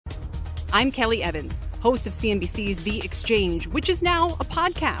I'm Kelly Evans, host of CNBC's The Exchange, which is now a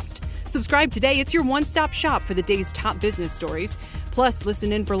podcast. Subscribe today. It's your one-stop shop for the day's top business stories. Plus,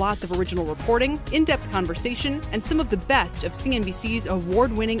 listen in for lots of original reporting, in-depth conversation, and some of the best of CNBC's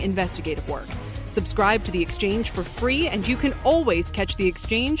award-winning investigative work. Subscribe to The Exchange for free, and you can always catch The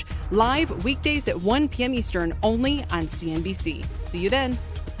Exchange live weekdays at 1 p.m. Eastern only on CNBC. See you then.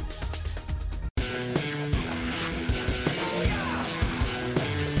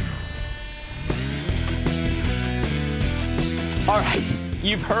 All right,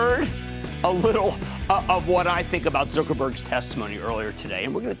 you've heard a little of what I think about Zuckerberg's testimony earlier today,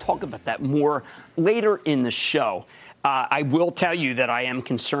 and we're going to talk about that more later in the show. I will tell you that I am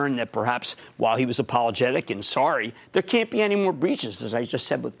concerned that perhaps while he was apologetic and sorry, there can't be any more breaches, as I just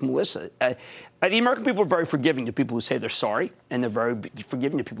said with Melissa. The American people are very forgiving to people who say they're sorry, and they're very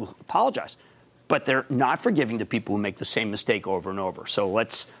forgiving to people who apologize. But they're not forgiving to people who make the same mistake over and over. So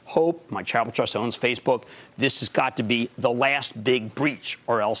let's hope, my Travel Trust owns Facebook, this has got to be the last big breach,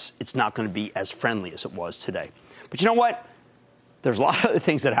 or else it's not going to be as friendly as it was today. But you know what? There's a lot of other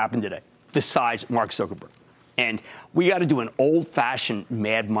things that happened today besides Mark Zuckerberg. And we got to do an old-fashioned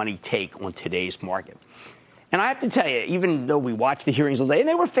mad money take on today's market. And I have to tell you, even though we watched the hearings all day, and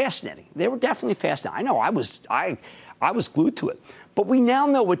they were fascinating. They were definitely fascinating. I know I was glued to it. But we now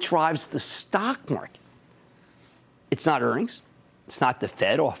know what drives the stock market. It's not earnings. It's not the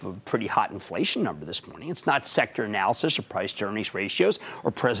Fed off of a pretty hot inflation number this morning. It's not sector analysis or price-to-earnings ratios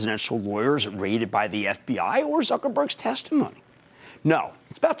or presidential lawyers raided by the FBI or Zuckerberg's testimony. No,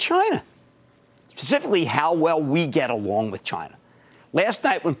 it's about China, specifically how well we get along with China. Last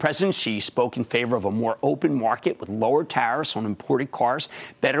night, when President Xi spoke in favor of a more open market with lower tariffs on imported cars,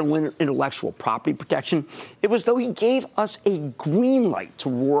 better intellectual property protection, it was though he gave us a green light to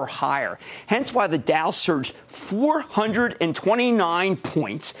roar higher. Hence why the Dow surged 429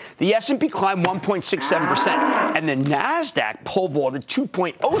 points, the S&P climbed 1.67%, and the Nasdaq pole vaulted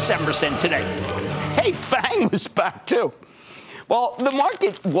 2.07% today. Hey, FANG was back too. Well, the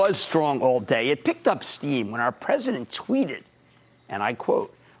market was strong all day. It picked up steam when our president tweeted, and I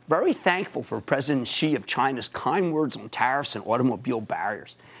quote, "Very thankful for President Xi of China's kind words on tariffs and automobile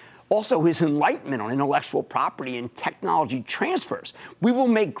barriers. Also, his enlightenment on intellectual property and technology transfers. We will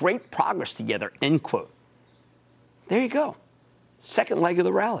make great progress together," end quote. There you go. Second leg of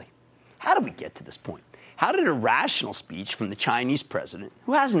the rally. How did we get to this point? How did a rational speech from the Chinese president,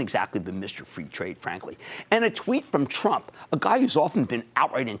 who hasn't exactly been Mr. Free Trade, frankly, and a tweet from Trump, a guy who's often been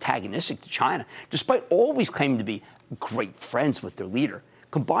outright antagonistic to China, despite always claiming to be great friends with their leader,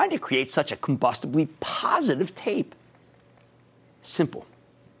 combined to create such a combustibly positive tape? Simple.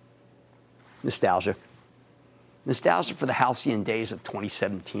 Nostalgia. Nostalgia for the halcyon days of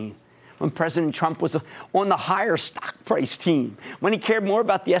 2017, when President Trump was on the higher stock price team, when he cared more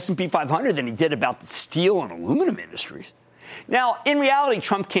about the S&P 500 than he did about the steel and aluminum industries. Now, in reality,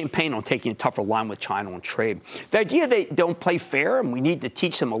 Trump campaigned on taking a tougher line with China on trade. The idea they don't play fair and we need to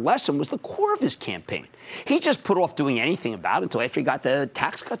teach them a lesson was the core of his campaign. He just put off doing anything about it until after he got the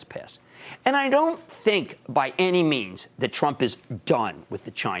tax cuts passed. And I don't think by any means that Trump is done with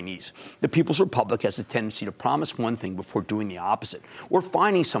the Chinese. The People's Republic has a tendency to promise one thing before doing the opposite, or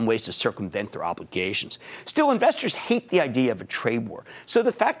finding some ways to circumvent their obligations. Still, investors hate the idea of a trade war. So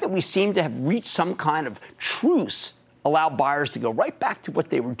the fact that we seem to have reached some kind of truce allowed buyers to go right back to what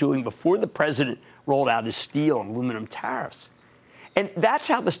they were doing before the president rolled out his steel and aluminum tariffs. And that's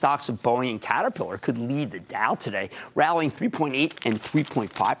how the stocks of Boeing and Caterpillar could lead the Dow today, rallying 3.8 and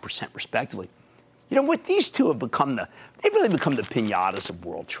 3.5% respectively. You know what? These two have they've really become the piñatas of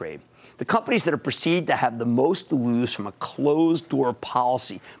world trade. The companies that are perceived to have the most to lose from a closed-door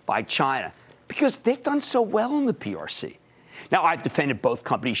policy by China, because they've done so well in the PRC. Now, I've defended both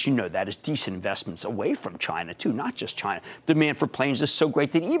companies, you know that, as decent investments away from China, too, not just China. Demand for planes is so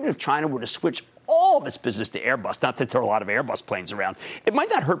great that even if China were to switch all of its business to Airbus, not that there are a lot of Airbus planes around, it might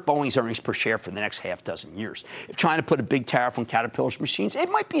not hurt Boeing's earnings per share for the next half dozen years. If China put a big tariff on Caterpillar's machines, it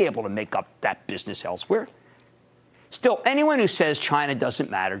might be able to make up that business elsewhere. Still, anyone who says China doesn't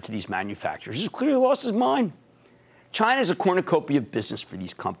matter to these manufacturers has clearly lost his mind. China is a cornucopia of business for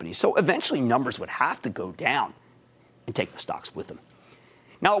these companies, so eventually numbers would have to go down and take the stocks with them.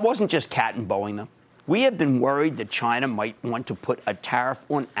 Now, it wasn't just Cat and Boeing, though. We have been worried that China might want to put a tariff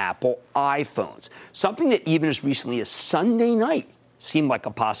on Apple iPhones, something that even as recently as Sunday night seemed like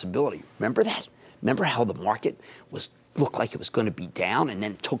a possibility. Remember that? Remember how the market looked like it was going to be down and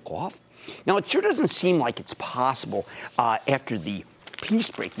then took off? Now, it sure doesn't seem like it's possible after the peace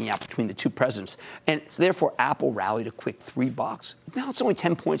breaking out between the two presidents. And therefore, Apple rallied a quick $3. Now it's only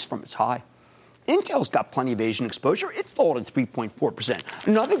 10 points from its high. Intel's got plenty of Asian exposure. It folded 3.4%.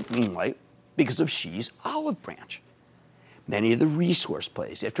 Another green light because of Xi's olive branch. Many of the resource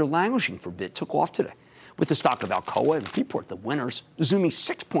plays, after languishing for a bit, took off today, with the stock of Alcoa and Freeport, the winners, zooming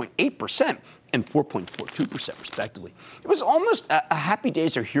 6.8% and 4.42% respectively. It was almost a happy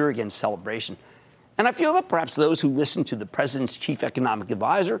days are here again celebration. And I feel that perhaps those who listened to the president's chief economic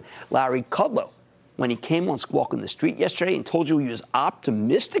advisor, Larry Kudlow, when he came on Squawk on the Street yesterday and told you he was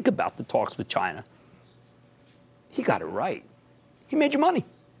optimistic about the talks with China, he got it right. He made you money.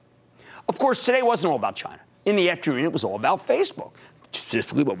 Of course, today wasn't all about China. In the afternoon, it was all about Facebook.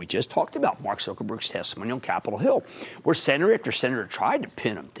 Specifically what we just talked about, Mark Zuckerberg's testimony on Capitol Hill, where senator after senator tried to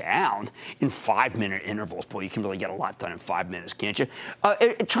pin him down in 5-minute intervals. Boy, you can really get a lot done in 5 minutes, can't you?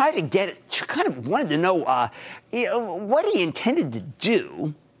 Tried to get it, kind of wanted to know what he intended to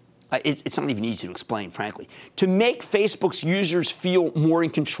do. It's not even easy to explain, frankly. To make Facebook's users feel more in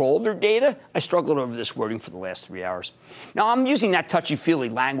control of their data, I struggled over this wording for the last 3 hours. Now, I'm using that touchy-feely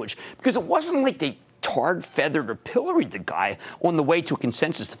language because it wasn't like they tarred, feathered, or pilloried the guy on the way to a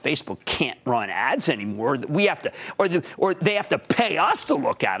consensus that Facebook can't run ads anymore, that we have to, or they have to pay us to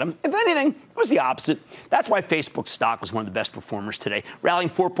look at them. If anything, it was the opposite. That's why Facebook's stock was one of the best performers today,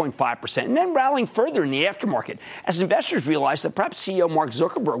 rallying 4.5% and then rallying further in the aftermarket as investors realized that perhaps CEO Mark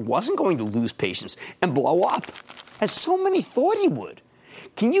Zuckerberg wasn't going to lose patience and blow up, as so many thought he would.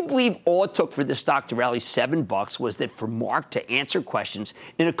 Can you believe all it took for this stock to rally $7 was that for Mark to answer questions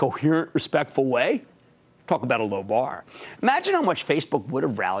in a coherent, respectful way? Talk about a low bar. Imagine how much Facebook would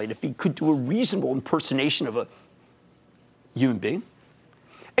have rallied if he could do a reasonable impersonation of a human being.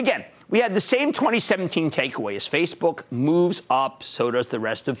 Again, we had the same 2017 takeaway. As Facebook moves up, so does the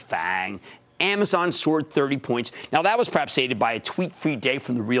rest of FANG. Amazon soared 30 points. Now, that was perhaps aided by a tweet-free day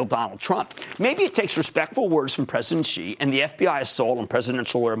from the real Donald Trump. Maybe it takes respectful words from President Xi and the FBI assault on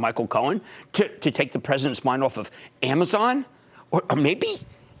presidential lawyer Michael Cohen to take the president's mind off of Amazon? Or maybe,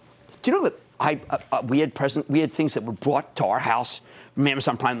 do you know that we had things that were brought to our house from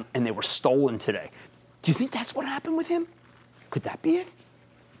Amazon Prime and they were stolen today. Do you think that's what happened with him? Could that be it?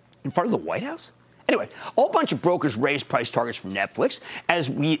 In front of the White House? Anyway, a whole bunch of brokers raised price targets for Netflix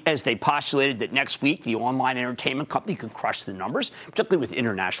as they postulated that next week the online entertainment company could crush the numbers, particularly with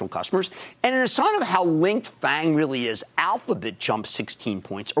international customers. And in a sign of how linked FANG really is, Alphabet jumped 16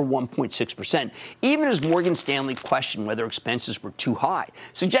 points or 1.6%, even as Morgan Stanley questioned whether expenses were too high,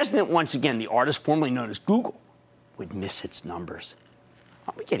 suggesting that once again the artist formerly known as Google would miss its numbers.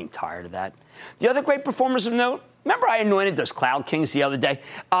 Aren't we getting tired of that? The other great performers of note, remember I anointed those cloud kings the other day?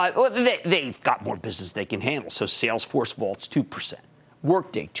 They've got more business they can handle. So Salesforce vaults 2%,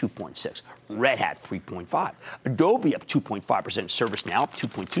 Workday 2.6%, Red Hat 3.5%, Adobe up 2.5%, ServiceNow up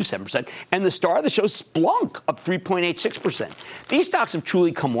 2.27%, and the star of the show, Splunk, up 3.86%. These stocks have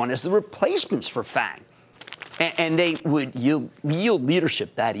truly come on as the replacements for FANG. And they would yield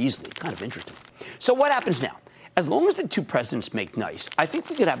leadership that easily. Kind of interesting. So what happens now? As long as the two presidents make nice, I think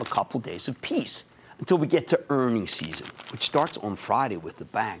we could have a couple days of peace until we get to earnings season, which starts on Friday with the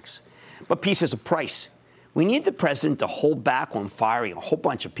banks. But peace has a price. We need the president to hold back on firing a whole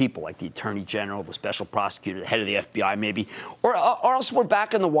bunch of people like the attorney general, the special prosecutor, the head of the FBI maybe, or else we're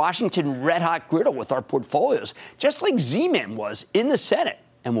back in the Washington red-hot griddle with our portfolios, just like Z-Man was in the Senate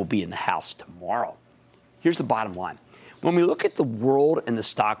and will be in the House tomorrow. Here's the bottom line. When we look at the world and the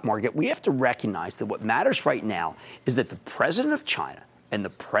stock market, we have to recognize that what matters right now is that the president of China and the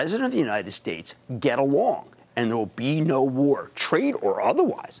president of the United States get along, and there will be no war, trade or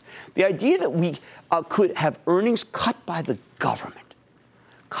otherwise. The idea that we could have earnings cut by the government,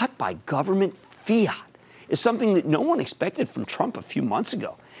 cut by government fiat, is something that no one expected from Trump a few months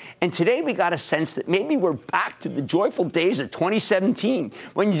ago. And today we got a sense that maybe we're back to the joyful days of 2017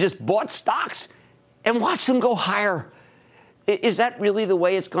 when you just bought stocks and watched them go higher. Is that really the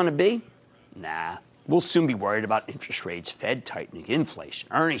way it's going to be? Nah. We'll soon be worried about interest rates, Fed tightening, inflation,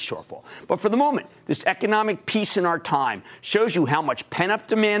 earnings shortfall. But for the moment, this economic peace in our time shows you how much pent-up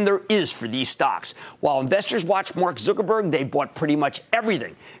demand there is for these stocks. While investors watch Mark Zuckerberg, they bought pretty much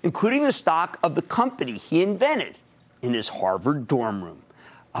everything, including the stock of the company he invented in his Harvard dorm room.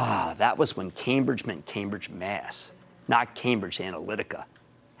 That was when Cambridge meant Cambridge, Mass., not Cambridge Analytica.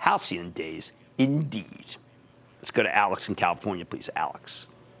 Halcyon days, indeed. Let's go to Alex in California, please. Alex.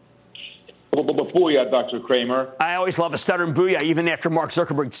 Booyah, Dr. Cramer. I always love a stuttering booyah, even after Mark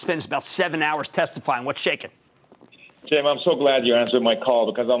Zuckerberg spends about 7 hours testifying. What's shaking? Jim, I'm so glad you answered my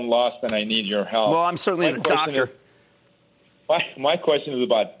call because I'm lost and I need your help. Well, I'm certainly the doctor. My question is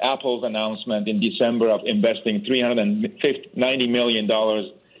about Apple's announcement in December of investing $390 million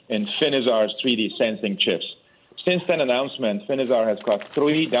in Finisar's 3D sensing chips. Since that announcement, Finisar has got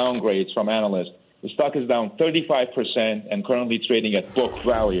 3 downgrades from analysts The stock is down 35% and currently trading at book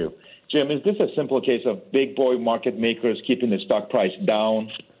value. Jim, is this a simple case of big boy market makers keeping the stock price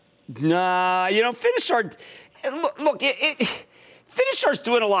down? Nah, Finisar, look, Finisar's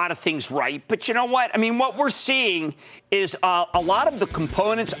doing a lot of things right, but you know what? I mean, what we're seeing is a lot of the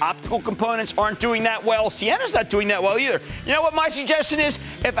components, optical components, aren't doing that well. Ciena's not doing that well either. You know what my suggestion is?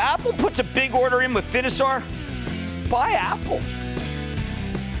 If Apple puts a big order in with Finisar, buy Apple.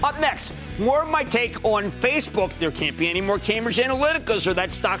 Up next, more of my take on Facebook. There can't be any more Cambridge Analyticas or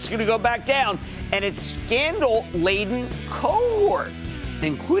that stock's going to go back down. And its scandal-laden cohort,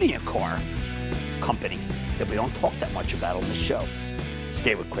 including a car company that we don't talk that much about on this show.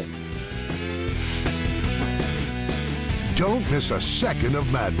 Stay with Cramer. Don't miss a second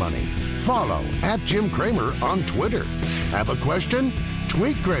of Mad Money. Follow @Jim Cramer on Twitter. Have a question?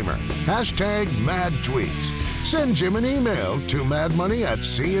 Tweet Cramer. #MadTweets. Send Jim an email to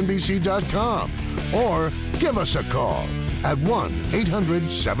madmoney@cnbc.com or give us a call at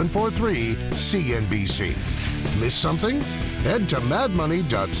 1-800-743-CNBC. Miss something? Head to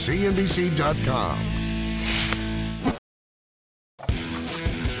madmoney.cnbc.com.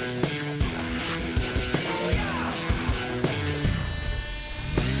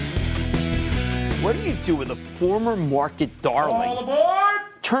 What do you do with a former market darling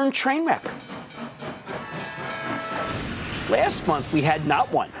turned train wreck? Last month, we had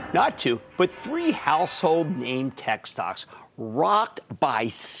not one, not two, but three household name tech stocks rocked by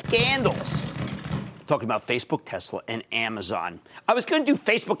scandals. I'm talking about Facebook, Tesla, and Amazon. I was going to do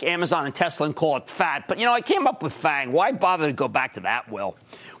Facebook, Amazon, and Tesla and call it FAT, but, I came up with FANG. Why bother to go back to that, Will?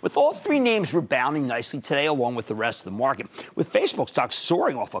 With all three names rebounding nicely today, along with the rest of the market, with Facebook stocks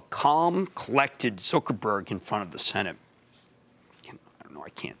soaring off a calm, collected Zuckerberg in front of the Senate. I don't know,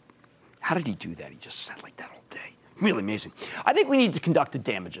 I can't. How did he do that? He just sat like that all day. Really amazing. I think we need to conduct a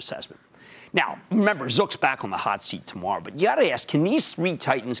damage assessment. Now, remember, Zook's back on the hot seat tomorrow, but you got to ask, can these three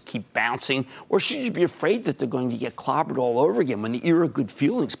titans keep bouncing, or should you be afraid that they're going to get clobbered all over again when the era of good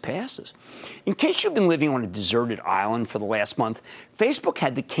feelings passes? In case you've been living on a deserted island for the last month, Facebook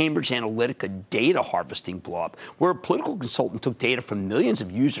had the Cambridge Analytica data harvesting blow-up, where a political consultant took data from millions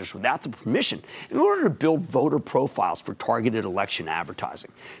of users without the permission in order to build voter profiles for targeted election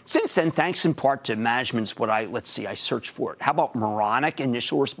advertising. Since then, thanks in part to management's I searched for it. How about moronic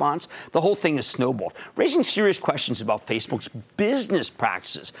initial response? The whole thing has snowballed, raising serious questions about Facebook's business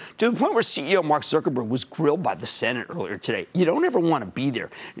practices, to the point where CEO Mark Zuckerberg was grilled by the Senate earlier today. You don't ever want to be there.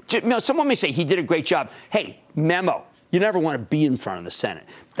 Someone may say he did a great job. Hey, memo. You never want to be in front of the Senate.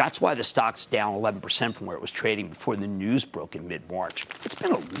 That's why the stock's down 11% from where it was trading before the news broke in mid-March. It's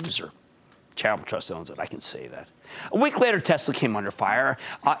been a loser. Charitable Trust owns it. I can say that. A week later, Tesla came under fire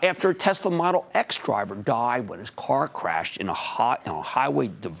after a Tesla Model X driver died when his car crashed in a highway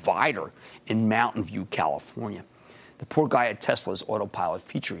divider in Mountain View, California. The poor guy had Tesla's autopilot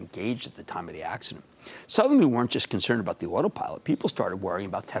feature engaged at the time of the accident. Suddenly, we weren't just concerned about the autopilot. People started worrying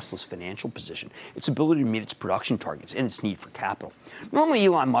about Tesla's financial position, its ability to meet its production targets, and its need for capital. Normally,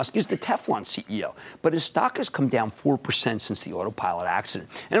 Elon Musk is the Teflon CEO, but his stock has come down 4% since the autopilot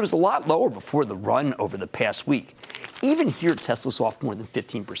accident, and it was a lot lower before the run over the past week. Even here, Tesla's off more than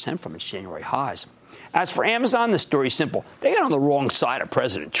 15% from its January highs. As for Amazon, the story's simple. They got on the wrong side of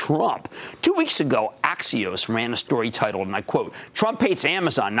President Trump. 2 weeks ago, Axios ran a story titled, and I quote, "Trump hates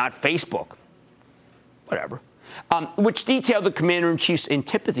Amazon, not Facebook." Whatever. Which detailed the commander-in-chief's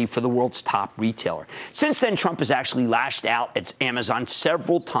antipathy for the world's top retailer. Since then, Trump has actually lashed out at Amazon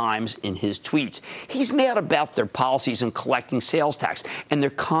several times in his tweets. He's mad about their policies in collecting sales tax and their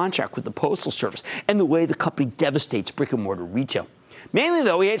contract with the Postal Service and the way the company devastates brick-and-mortar retail. Mainly,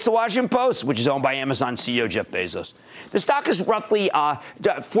 though, he hates the Washington Post, which is owned by Amazon CEO Jeff Bezos. The stock is roughly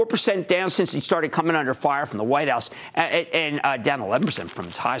 4% down since he started coming under fire from the White House and down 11% from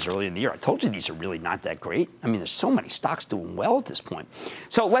its highs early in the year. I told you these are really not that great. I mean, there's so many stocks doing well at this point.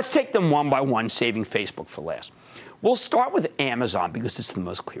 So let's take them one by one, saving Facebook for last. We'll start with Amazon because it's the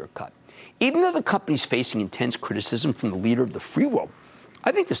most clear-cut. Even though the company's facing intense criticism from the leader of the free world,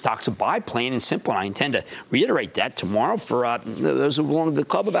 I think the stock's a buy, plain and simple, and I intend to reiterate that tomorrow for those who belong to the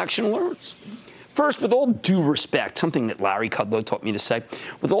Club of Action Alerts. First, with all due respect, something that Larry Kudlow taught me to say,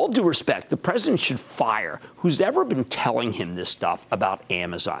 with all due respect, the president should fire who's ever been telling him this stuff about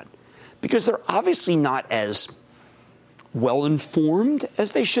Amazon, because they're obviously not as well-informed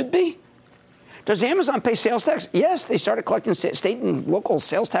as they should be. Does Amazon pay sales tax? Yes, they started collecting state and local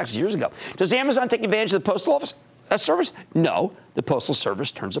sales tax years ago. Does Amazon take advantage of the postal office? Service? No, the Postal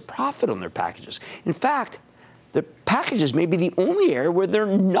Service turns a profit on their packages. In fact, the packages may be the only area where they're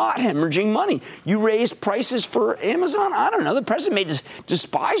not hemorrhaging money. You raise prices for Amazon? I don't know. The president may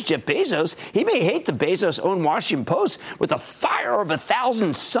despise Jeff Bezos. He may hate the Bezos-owned Washington Post with the fire of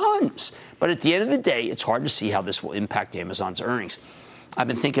 1,000 suns. But at the end of the day, it's hard to see how this will impact Amazon's earnings. I've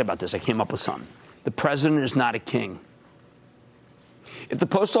been thinking about this. I came up with something. The president is not a king. If the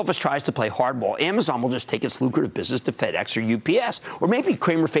post office tries to play hardball, Amazon will just take its lucrative business to FedEx or UPS, or maybe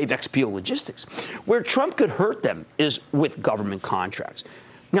Cramer fave XPO Logistics. Where Trump could hurt them is with government contracts.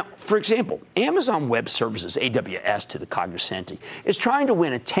 Now, for example, Amazon Web Services, AWS to the cognoscenti, is trying to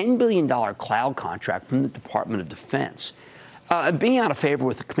win a $10 billion cloud contract from the Department of Defense. Being out of favor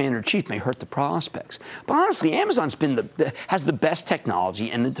with the commander-in-chief may hurt the prospects. But honestly, Amazon's has the best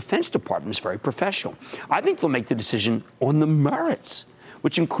technology, and the Defense Department is very professional. I think they'll make the decision on the merits,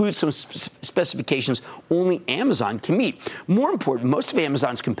 which includes some specifications only Amazon can meet. More important, most of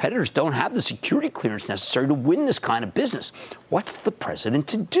Amazon's competitors don't have the security clearance necessary to win this kind of business. What's the president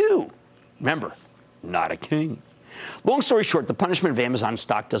to do? Remember, not a king. Long story short, the punishment of Amazon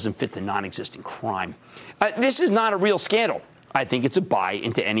stock doesn't fit the non-existent crime. This is not a real scandal. I think it's a buy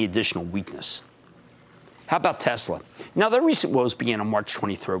into any additional weakness. How about Tesla? Now, their recent woes began on March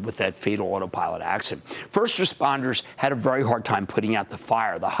 23rd with that fatal autopilot accident. First responders had a very hard time putting out the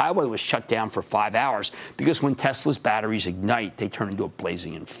fire. The highway was shut down for 5 hours because when Tesla's batteries ignite, they turn into a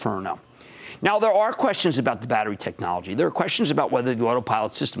blazing inferno. Now, there are questions about the battery technology. There are questions about whether the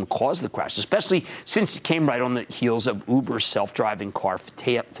autopilot system caused the crash, especially since it came right on the heels of Uber's self-driving car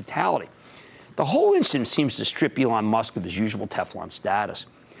fatality. The whole incident seems to strip Elon Musk of his usual Teflon status.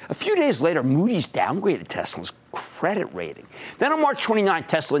 A few days later, Moody's downgraded Tesla's credit rating. Then on March 29,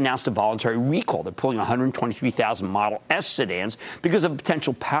 Tesla announced a voluntary recall. They're pulling 123,000 Model S sedans because of a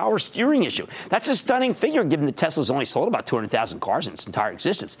potential power steering issue. That's a stunning figure, given that Tesla's only sold about 200,000 cars in its entire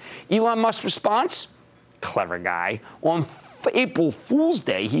existence. Elon Musk's response? Clever guy. On April Fool's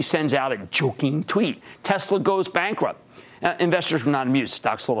Day, he sends out a joking tweet. Tesla goes bankrupt. Investors were not amused.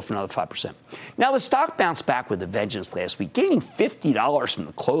 Stock sold off another 5%. Now, the stock bounced back with a vengeance last week, gaining $50 from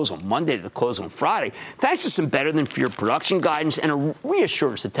the close on Monday to the close on Friday, thanks to some better-than-feared production guidance and a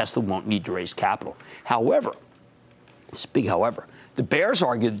reassurance that Tesla won't need to raise capital. However, this big however, the bears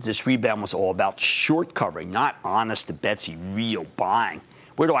argue that this rebound was all about short covering, not honest to Betsy real buying.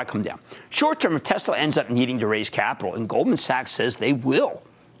 Where do I come down? Short term, if Tesla ends up needing to raise capital, and Goldman Sachs says they will,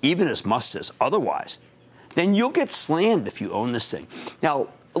 even as Musk says otherwise, then you'll get slammed if you own this thing. Now,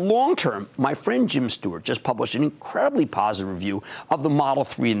 long term, my friend Jim Stewart just published an incredibly positive review of the Model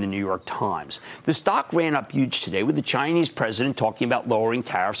 3 in the New York Times. The stock ran up huge today with the Chinese president talking about lowering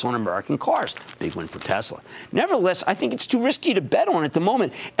tariffs on American cars. Big win for Tesla. Nevertheless, I think it's too risky to bet on at the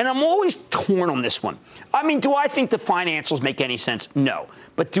moment, and I'm always torn on this one. I mean, do I think the financials make any sense? No.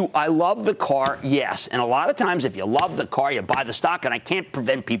 But do I love the car? Yes. And a lot of times, if you love the car, you buy the stock, and I can't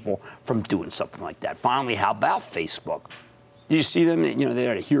prevent people from doing something like that. Finally, how about Facebook? Did you see them? You know, they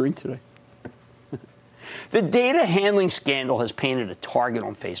had a hearing today. The data handling scandal has painted a target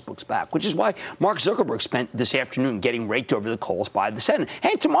on Facebook's back, which is why Mark Zuckerberg spent this afternoon getting raked over the coals by the Senate.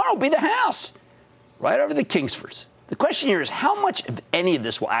 Hey, tomorrow will be the House, right over the Kingsfords. The question here is how much of any of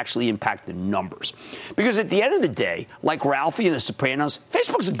this will actually impact the numbers? Because at the end of the day, like Ralphie and The Sopranos,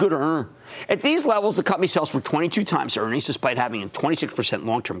 Facebook's a good earner. At these levels, the company sells for 22 times earnings, despite having a 26%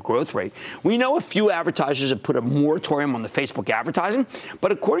 long-term growth rate. We know a few advertisers have put a moratorium on the Facebook advertising,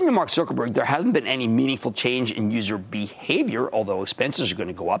 but according to Mark Zuckerberg, there hasn't been any meaningful change in user behavior, although expenses are going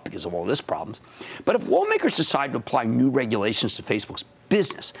to go up because of all this problems. But if lawmakers decide to apply new regulations to Facebook's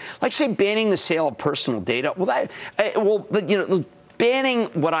business, like, say, banning the sale of personal data, banning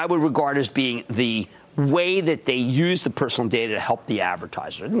what I would regard as being the way that they use the personal data to help the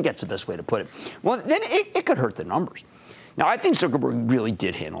advertiser. I think that's the best way to put it. Well, then it could hurt the numbers. Now, I think Zuckerberg really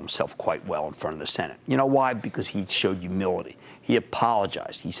did handle himself quite well in front of the Senate. You know why? Because he showed humility. He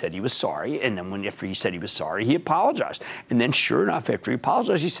apologized. He said he was sorry, and then after he said he was sorry, he apologized. And then, sure enough, after he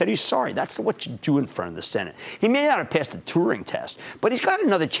apologized, he said he's sorry. That's what you do in front of the Senate. He may not have passed the Turing test, but he's got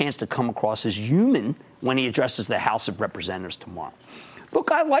another chance to come across as human when he addresses the House of Representatives tomorrow. Look,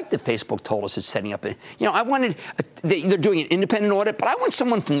 I like that Facebook told us it's setting up they're doing an independent audit, but I want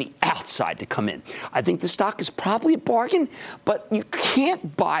someone from the outside to come in. I think the stock is probably a bargain, but you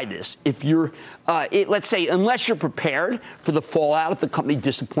can't buy this if you're, let's say, unless you're prepared for the fallout if the company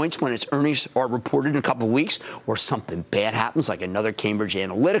disappoints when its earnings are reported in a couple of weeks, or something bad happens, like another Cambridge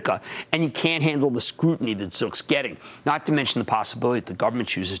Analytica, and you can't handle the scrutiny that Zook's getting, not to mention the possibility that the government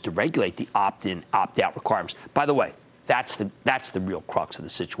chooses to regulate the opt-in, opt-out requirements. By the way, that's the real crux of the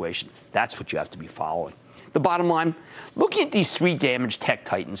situation. That's what you have to be following. The bottom line, looking at these three damaged tech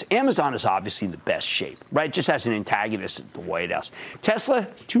titans, Amazon is obviously in the best shape, right? Just as an antagonist at the White House. Tesla,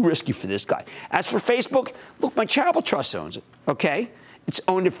 too risky for this guy. As for Facebook, look, my charitable trust owns it, okay? It's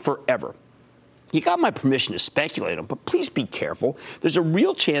owned it forever. You got my permission to speculate on, but please be careful. There's a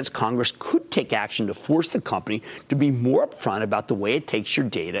real chance Congress could take action to force the company to be more upfront about the way it takes your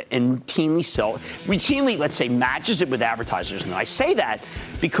data and routinely, let's say, matches it with advertisers. And I say that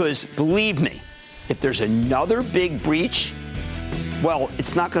because, believe me, if there's another big breach, well,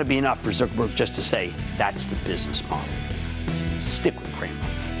 it's not going to be enough for Zuckerberg just to say that's the business model. Stick with Cramer.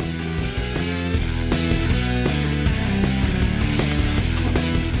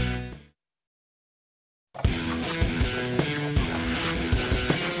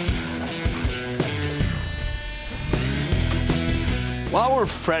 While we're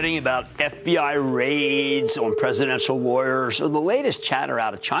fretting about FBI raids on presidential lawyers or the latest chatter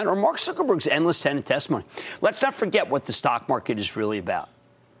out of China or Mark Zuckerberg's endless Senate testimony, let's not forget what the stock market is really about.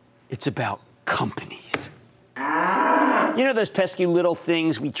 It's about companies. You know those pesky little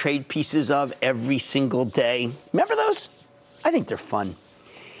things we trade pieces of every single day? Remember those? I think they're fun.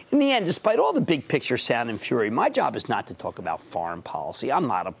 In the end, despite all the big picture sound and fury, my job is not to talk about foreign policy. I'm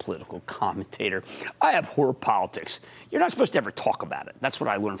not a political commentator. I abhor politics. You're not supposed to ever talk about it. That's what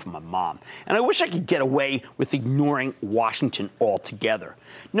I learned from my mom. And I wish I could get away with ignoring Washington altogether.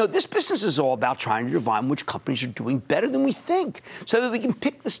 No, this business is all about trying to divine which companies are doing better than we think so that we can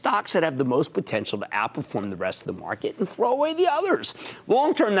pick the stocks that have the most potential to outperform the rest of the market and throw away the others.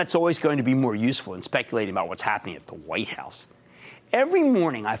 Long term, that's always going to be more useful than speculating about what's happening at the White House. Every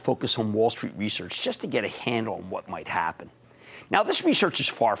morning, I focus on Wall Street research just to get a handle on what might happen. Now, this research is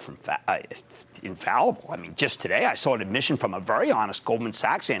far from infallible. I mean, just today, I saw an admission from a very honest Goldman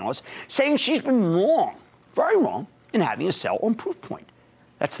Sachs analyst saying she's been wrong, very wrong, in having a sell on Proofpoint.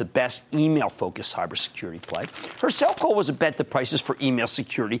 That's the best email-focused cybersecurity play. Her sell call was a bet that prices for email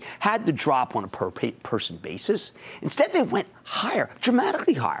security had to drop on a per-person basis. Instead, they went higher,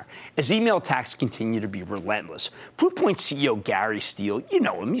 dramatically higher, as email attacks continue to be relentless. Proofpoint CEO Gary Steele, you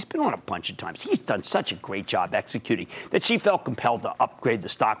know him, he's been on a bunch of times. He's done such a great job executing that she felt compelled to upgrade the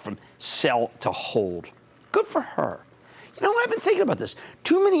stock from sell to hold. Good for her. You know what, I've been thinking about this.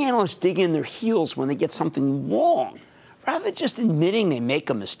 Too many analysts dig in their heels when they get something wrong. Rather than just admitting they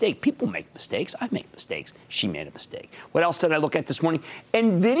make a mistake. People make mistakes. I make mistakes. She made a mistake. What else did I look at this morning?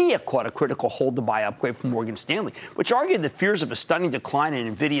 NVIDIA caught a critical hold-to-buy upgrade from Morgan Stanley, which argued the fears of a stunning decline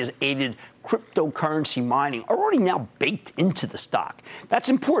in NVIDIA's aided cryptocurrency mining are already now baked into the stock. That's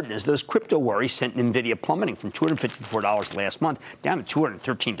important as those crypto worries sent NVIDIA plummeting from $254 last month down to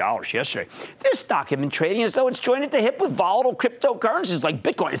 $213 yesterday. This stock had been trading as though it's joined at the hip with volatile cryptocurrencies like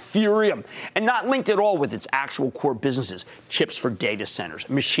Bitcoin, Ethereum, and not linked at all with its actual core businesses, chips for data centers,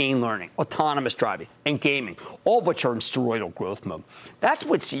 machine learning, autonomous driving, and gaming, all of which are in steroidal growth mode. That's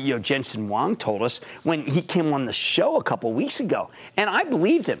what CEO Jensen Huang told us when he came on the show a couple weeks ago, and I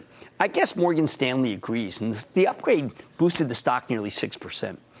believed him. I guess Morgan Stanley agrees, and the upgrade boosted the stock nearly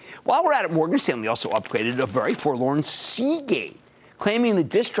 6%. While we're at it, Morgan Stanley also upgraded a very forlorn Seagate, claiming the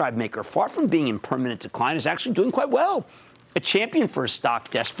disk drive maker, far from being in permanent decline, is actually doing quite well. A champion for a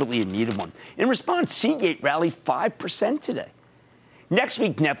stock desperately in need of one. In response, Seagate rallied 5% today. Next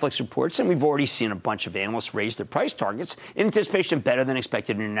week, Netflix reports, and we've already seen a bunch of analysts raise their price targets in anticipation of better than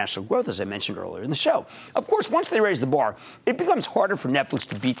expected international growth, as I mentioned earlier in the show. Of course, once they raise the bar, it becomes harder for Netflix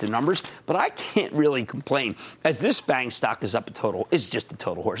to beat the numbers, but I can't really complain, as this FANG stock is up a total. It's just a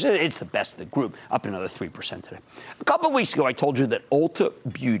total horse. It's the best of the group, up another 3% today. A couple of weeks ago, I told you that Ulta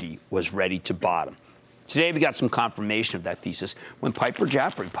Beauty was ready to bottom. Today, we got some confirmation of that thesis when Piper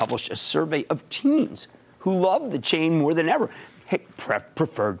Jaffray published a survey of teens who love the chain more than ever.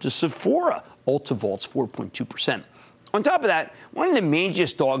 Preferred to Sephora. Ulta vaults 4.2%. On top of that, one of the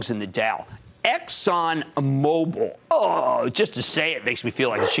mangiest dogs in the Dow, ExxonMobil. Oh, just to say it makes me feel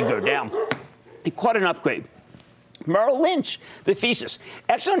like it should go down. It caught an upgrade. Merrill Lynch, the thesis.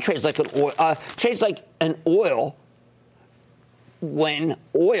 Exxon trades like an oil when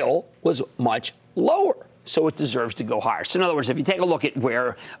oil was much lower. So it deserves to go higher. So in other words, if you take a look at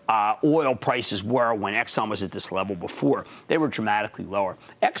where oil prices were when Exxon was at this level before, they were dramatically lower.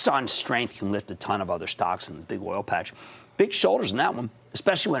 Exxon's strength can lift a ton of other stocks in the big oil patch. Big shoulders in that one,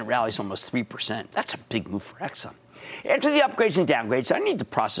 especially when it rallies almost 3%. That's a big move for Exxon. After the upgrades and downgrades, I need to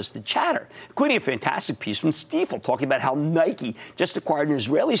process the chatter, including a fantastic piece from Stifel talking about how Nike just acquired an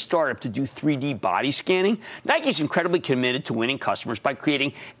Israeli startup to do 3D body scanning. Nike's incredibly committed to winning customers by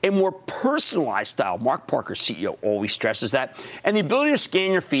creating a more personalized style. Mark Parker, CEO, always stresses that. And the ability to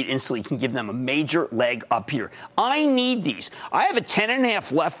scan your feet instantly can give them a major leg up here. I need these. I have a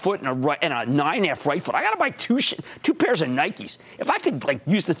 10.5 left foot and a 9.5 right foot. I got to buy two pairs of Nikes. If I could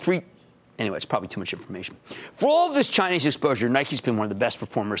use the three. Anyway, it's probably too much information. For all of this Chinese exposure, Nike's been one of the best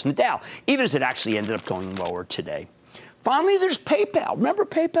performers in the Dow, even as it actually ended up going lower today. Finally, there's PayPal. Remember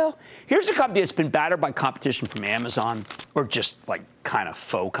PayPal? Here's a company that's been battered by competition from Amazon, or just kind of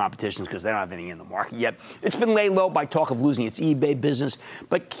faux competitions because they don't have anything in the market yet. It's been laid low by talk of losing its eBay business.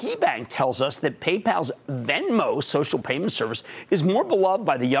 But KeyBank tells us that PayPal's Venmo social payment service is more beloved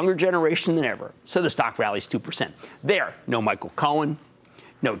by the younger generation than ever. So the stock rallies 2%. There, no Michael Cohen.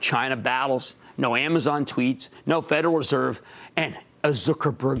 No China battles, no Amazon tweets, no Federal Reserve, and a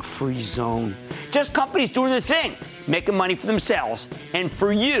Zuckerberg-free zone. Just companies doing their thing, making money for themselves and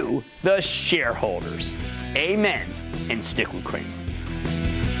for you, the shareholders. Amen, and stick with Cramer.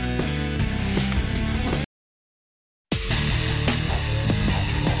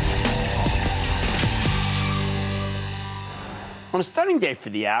 On a stunning day for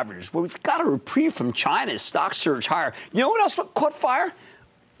the averages, where we've got a reprieve from China as stocks surge higher. You know what else caught fire?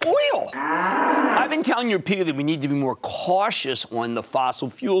 Oil. I've been telling you repeatedly we need to be more cautious on the fossil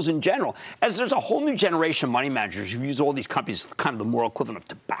fuels in general, as there's a whole new generation of money managers who use all these companies as kind of the moral equivalent of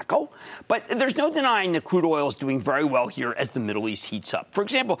tobacco. But there's no denying that crude oil is doing very well here as the Middle East heats up. For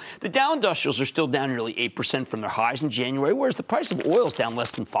example, the Dow Industrials are still down nearly 8% from their highs in January, whereas the price of oil is down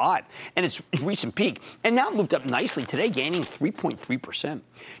less than 5%, and its recent peak, and now moved up nicely today, gaining 3.3%.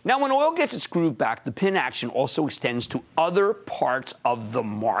 Now, when oil gets its groove back, the pin action also extends to other parts of the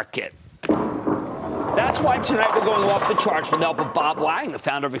market. That's why tonight we're going off the charts with the help of Bob Lang, the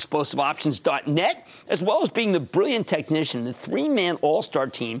founder of ExplosiveOptions.net, as well as being the brilliant technician, the three-man all-star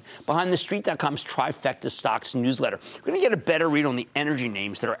team behind TheStreet.com's Trifecta Stocks newsletter. We're going to get a better read on the energy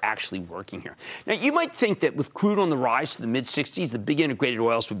names that are actually working here. Now, you might think that with crude on the rise to the mid-60s, the big integrated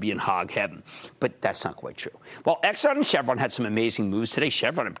oils would be in hog heaven, but that's not quite true. While Exxon and Chevron had some amazing moves today,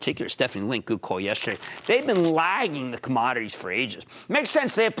 Chevron in particular, Stephanie Link, good call yesterday, they've been lagging the commodities for ages. Makes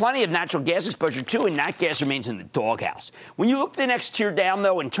sense. They have plenty of natural gas exposure, too, and nat gas remains in the doghouse. When you look at the next tier down,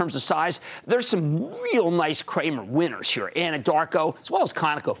 though, in terms of size, there's some real nice Cramer winners here. Anadarko, as well as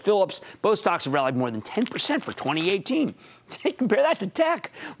ConocoPhillips. Both stocks have rallied more than 10% for 2018. Compare that to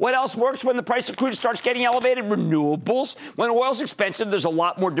tech. What else works when the price of crude starts getting elevated? Renewables. When oil's expensive, there's a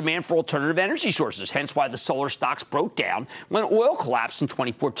lot more demand for alternative energy sources, hence why the solar stocks broke down when oil collapsed in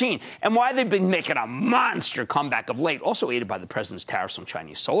 2014, and why they've been making a monster comeback of late, also aided by the president's tariffs on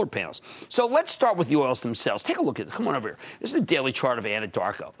Chinese solar panels. So let's start with the oils themselves. Take a look at this. Come on over here. This is the daily chart of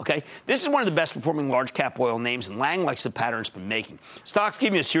Anadarko, okay? This is one of the best performing large cap oil names, and Lang likes the pattern it's been making. Stocks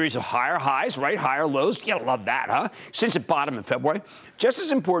give you a series of higher highs, right? Higher lows. You gotta love that, huh? Since it bottomed in February. Just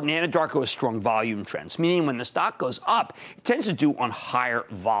as important, Anadarko has strong volume trends, meaning when the stock goes up, it tends to do on higher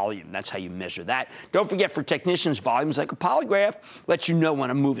volume. That's how you measure that. Don't forget, for technicians, volumes like a polygraph lets you know when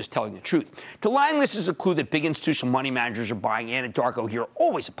a move is telling the truth. To Lang, this is a clue that big institutional money managers are buying Anadarko here,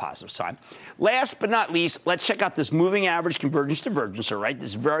 always a positive sign. Last but not least, let's check out this moving average convergence divergence, all right?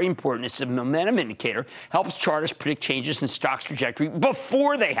 This is very important. It's a momentum indicator, helps chartists predict changes in stock's trajectory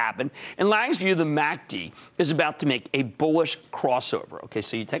before they happen. In Lang's view, the MACD is about to make a bullish crossover. Okay,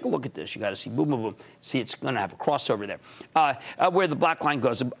 so you take a look at this. You got to see, boom, boom, boom. See, it's going to have a crossover there, where the black line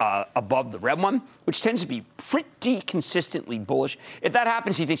goes above the red one, which tends to be pretty consistently bullish. If that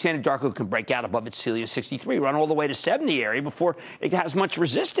happens, he thinks Anadarko can break out above its ceiling of 63, run all the way to 70 area before it has much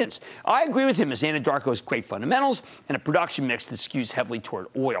resistance. I agree with him, as Anadarko has great fundamentals and a production mix that skews heavily toward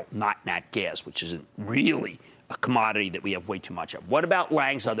oil, not nat gas, which isn't really a commodity that we have way too much of. What about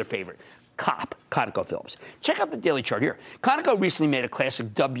Lang's other favorite? ConocoPhillips. Check out the daily chart here. Conoco recently made a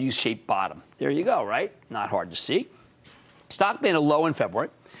classic W-shaped bottom. There you go, right? Not hard to see. Stock made a low in February.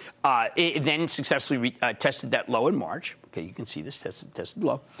 It then successfully tested that low in March. Okay, you can see this tested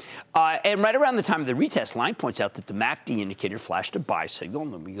low. And right around the time of the retest, Lang points out that the MACD indicator flashed a buy signal.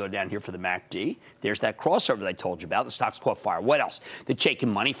 And then we go down here for the MACD. There's that crossover that I told you about. The stock's caught fire. What else? The Chaikin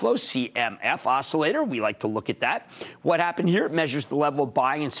Money Flow, CMF oscillator. We like to look at that. What happened here? It measures the level of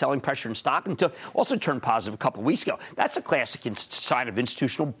buying and selling pressure in stock until also turned positive a couple of weeks ago. That's a classic sign of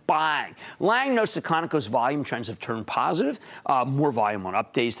institutional buying. Lang notes that Conoco's volume trends have turned positive, more volume on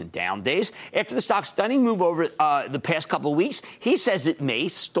up days than down days. After the stock's stunning move over the past couple of weeks, he says it may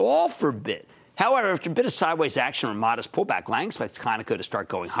stall for a bit. However, after a bit of sideways action or modest pullback, Lang expects Conoco to start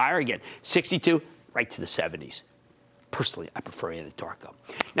going higher again. 62 right to the 70s. Personally, I prefer Anadarko.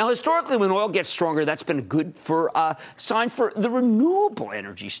 Now, historically, when oil gets stronger, that's been a good sign for the renewable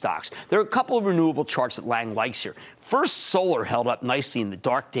energy stocks. There are a couple of renewable charts that Lang likes here. First Solar held up nicely in the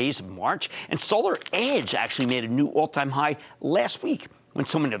dark days of March, and Solar Edge actually made a new all-time high last week when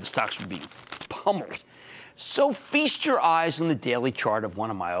so many other stocks were being pummeled. So feast your eyes on the daily chart of one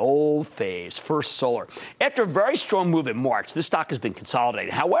of my old faves, First Solar. After a very strong move in March, this stock has been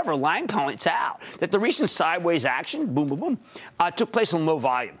consolidated. However, Lang points out that the recent sideways action, boom, boom, boom, took place on low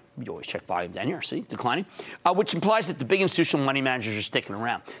volume. You always check volume down here, see, declining, which implies that the big institutional money managers are sticking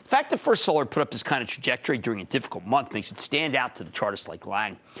around. The fact that First Solar put up this kind of trajectory during a difficult month makes it stand out to the chartists like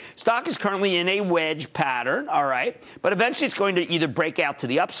Lang. Stock is currently in a wedge pattern, all right, but eventually it's going to either break out to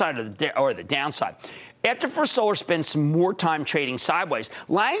the upside or the downside. After First Solar spends some more time trading sideways,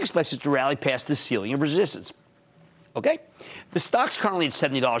 Lang expects it to rally past the ceiling of resistance. Okay? The stock's currently at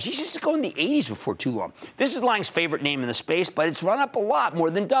 $70. He used to go in the 80s before too long. This is Lang's favorite name in the space, but it's run up a lot,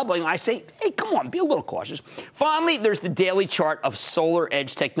 more than doubling. I say, hey, come on, be a little cautious. Finally, there's the daily chart of Solar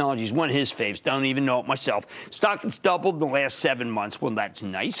Edge Technologies, one of his faves. Don't even know it myself. Stock that's doubled in the last 7 months. Well, that's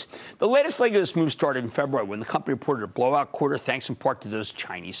nice. The latest leg of this move started in February when the company reported a blowout quarter thanks in part to those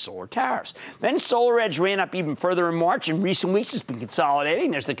Chinese solar tariffs. Then Solar Edge ran up even further in March. In recent weeks, it's been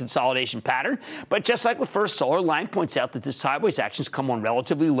consolidating. There's the consolidation pattern. But just like with First Solar, Lang points out that this sideways actions come on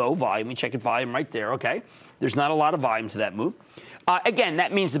relatively low volume. You check the volume right there, okay? There's not a lot of volume to that move. Again,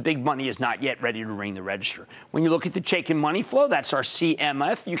 that means the big money is not yet ready to ring the register. When you look at the Chaikin money flow, that's our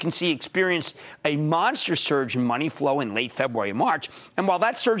CMF, you can see experienced a monster surge in money flow in late February and March. And while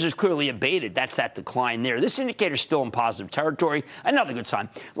that surge is clearly abated, that's that decline there. This indicator is still in positive territory. Another good sign.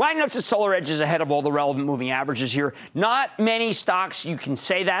 Lang notes that Solar Edge is ahead of all the relevant moving averages here. Not many stocks you can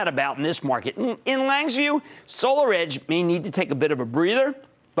say that about in this market. In Lang's view, Solar Edge may need to take a bit of a breather,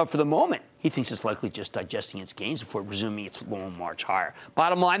 but for the moment, he thinks it's likely just digesting its gains before resuming its long march higher.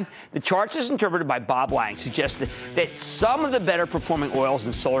 Bottom line, the charts as interpreted by Bob Lang suggest that some of the better performing oils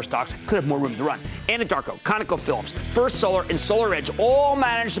and solar stocks could have more room to run. Anadarko, ConocoPhillips, First Solar, and Solar Edge all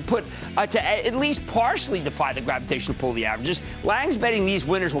managed to put to at least partially defy the gravitational pull of the averages. Lang's betting these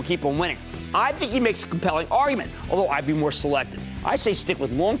winners will keep on winning. I think he makes a compelling argument, although I'd be more selective. I say stick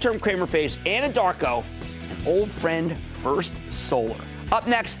with long-term Cramer faves Anadarko and old friend First Solar. Up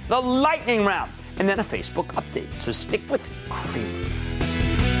next, the lightning round, and then a Facebook update. So stick with Cramer.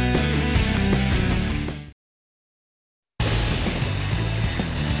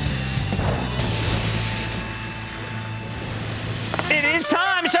 It is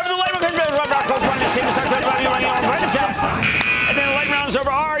time. It's time for the lightning round. And then the lightning round is over.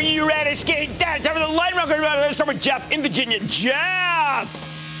 Are you ready? Skate down. It's time for the lightning round. Let's start with Jeff in Virginia. Jeff!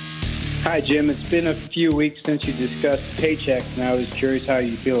 Hi, Jim. It's been a few weeks since you discussed paychecks, and I was curious how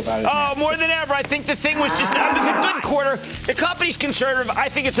you feel about it. Oh, more than ever. I think the thing was just, it was a good quarter. The company's conservative. I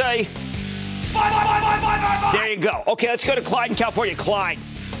think it's a... There you go. Okay, let's go to Clyde in California. Clyde.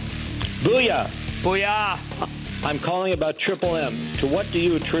 Booyah. Booyah. I'm calling about Triple M. To what do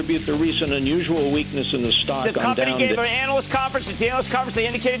you attribute the recent unusual weakness in the stock? The company gave an analyst conference. At the analyst conference, they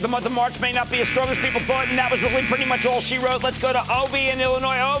indicated the month of March may not be as strong as people thought, and that was really pretty much all she wrote. Let's go to Obi in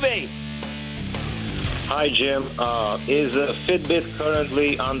Illinois. Obi. Hi, Jim. Is Fitbit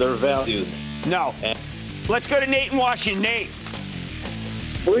currently undervalued? No. Let's go to Nate in Washington. Nate.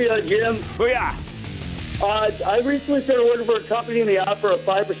 Booyah, Jim. Booyah. I recently started working for a company and they offer a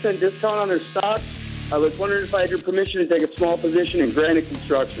 5% discount on their stock. I was wondering if I had your permission to take a small position in Granite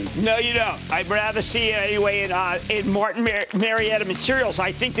Construction. No, you don't. I'd rather see you anyway in Martin Marietta Materials.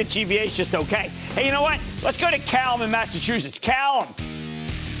 I think that GVA is just okay. Hey, you know what? Let's go to Callum in Massachusetts. Callum.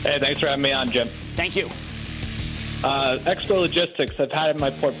 Hey, thanks for having me on, Jim. Thank you. Expo Logistics, I've had it in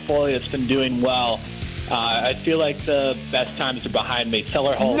my portfolio. It's been doing well. I feel like the best times are behind me.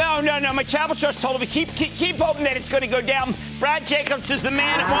 Seller hold. No. My Chapel Trust told me keep hoping that it's going to go down. Brad Jacobs is the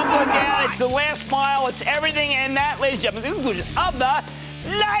man. It won't go down. It's the last mile. It's everything. And that, ladies and gentlemen, is the conclusion of the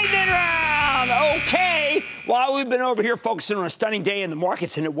lightning round. Okay. While we've been over here focusing on a stunning day in the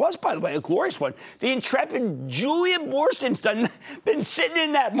markets, and it was, by the way, a glorious one, the intrepid Julia Borston's been sitting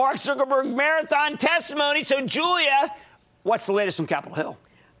in that Mark Zuckerberg marathon testimony. So, Julia, what's the latest on Capitol Hill?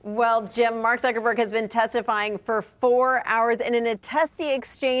 Well, Jim, Mark Zuckerberg has been testifying for 4 hours, and in a testy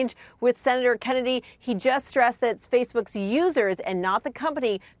exchange with Senator Kennedy, he just stressed that it's Facebook's users and not the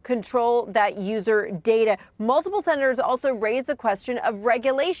company control that user data. Multiple senators also raised the question of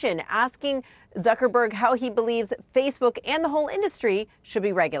regulation, asking Zuckerberg how he believes Facebook and the whole industry should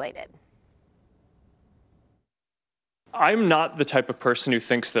be regulated. I'm not the type of person who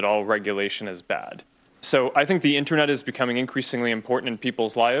thinks that all regulation is bad. So I think the internet is becoming increasingly important in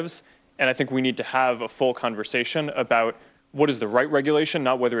people's lives, And I think we need to have a full conversation about what is the right regulation,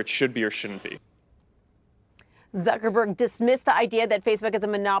 not whether it should be or shouldn't be. Zuckerberg dismissed the idea that Facebook is a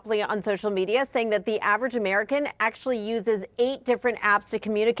monopoly on social media, saying that the average American actually uses 8 different apps to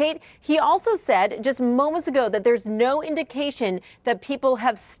communicate. He also said just moments ago that there's no indication that people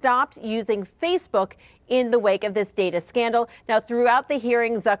have stopped using Facebook in the wake of this data scandal. Now, throughout the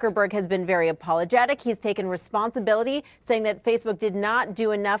hearing, Zuckerberg has been very apologetic. He's taken responsibility, saying that Facebook did not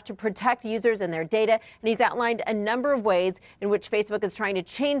do enough to protect users and their data. And he's outlined a number of ways in which Facebook is trying to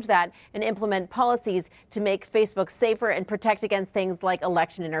change that and implement policies to make Facebook safer and protect against things like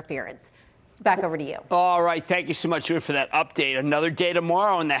election interference. Back over to you. All right. Thank you so much for that update. Another day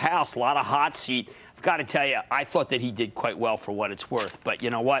tomorrow in the House. A lot of hot seat. I've got to tell you, I thought that he did quite well for what it's worth. But you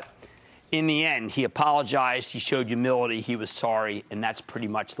know what? In the end, he apologized, he showed humility, he was sorry, and that's pretty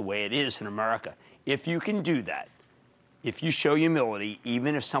much the way it is in America. If you can do that, if you show humility,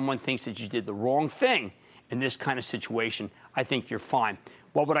 even if someone thinks that you did the wrong thing in this kind of situation, I think you're fine.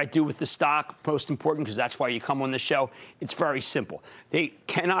 What would I do with the stock? Most important, because that's why you come on the show. It's very simple. They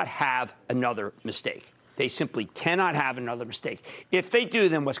cannot have another mistake. They simply cannot have another mistake. If they do,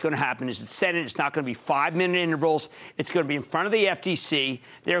 then what's going to happen is it's Senate. It's not going to be 5-minute intervals. It's going to be in front of the FTC.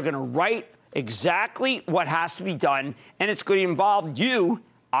 They're going to write exactly what has to be done, and it's going to involve you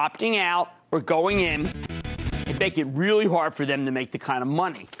opting out or going in and make it really hard for them to make the kind of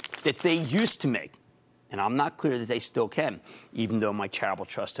money that they used to make. And I'm not clear that they still can, even though my charitable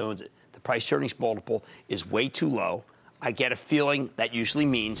trust owns it. The price-earnings multiple is way too low. I get a feeling that usually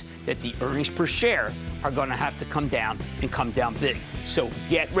means that the earnings per share are going to have to come down and come down big. So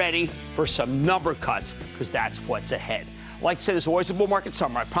get ready for some number cuts, because that's what's ahead. Like I said, there's always a bull market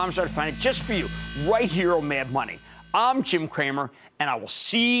somewhere. I promise I'll find it just for you right here on Mad Money. I'm Jim Cramer, and I will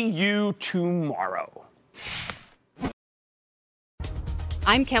see you tomorrow.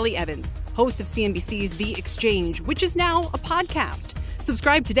 I'm Kelly Evans, host of CNBC's The Exchange, which is now a podcast.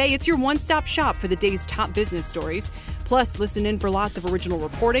 Subscribe today. It's your one-stop shop for the day's top business stories. Plus, listen in for lots of original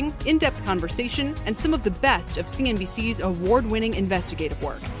reporting, in-depth conversation, and some of the best of CNBC's award-winning investigative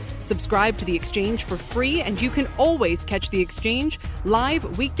work. Subscribe to The Exchange for free, and you can always catch The Exchange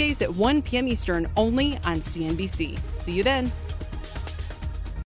live weekdays at 1 p.m. Eastern only on CNBC. See you then.